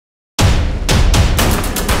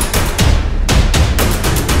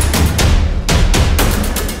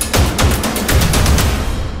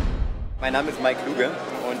Mein Name ist Mike Kluge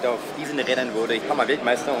und auf diesen Rädern wurde ich ein paar Mal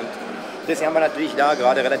Weltmeister und deswegen haben wir natürlich da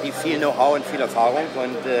gerade relativ viel Know-how und viel Erfahrung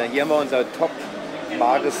und hier haben wir unser Top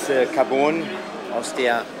MARES Carbon aus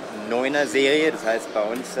der 9er Serie. Das heißt, bei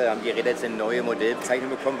uns haben die Räder jetzt eine neue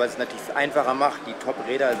Modellbezeichnung bekommen, was es natürlich einfacher macht. Die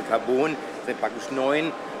Top-Räder, also Carbon, sind praktisch 9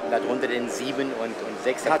 und darunter den 7 und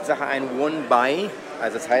 6. Tatsache ein One-By,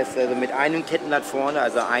 also das heißt also mit einem Kettenrad vorne,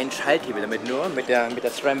 also ein Schalthebel damit nur, mit der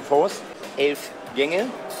SRAM Force, 11 Gänge.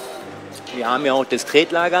 Wir haben ja auch das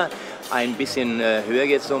Tretlager ein bisschen höher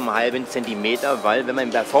jetzt, so einen halben Zentimeter, weil wenn man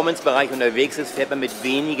im Performance-Bereich unterwegs ist, fährt man mit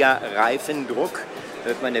weniger Reifendruck,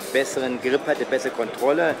 damit man einen besseren Grip hat, eine bessere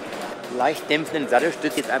Kontrolle. Leicht dämpfenden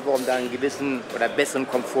Sattelstütz jetzt einfach, um da einen gewissen oder besseren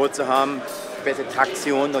Komfort zu haben, bessere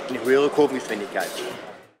Traktion und eine höhere Kurvengeschwindigkeit.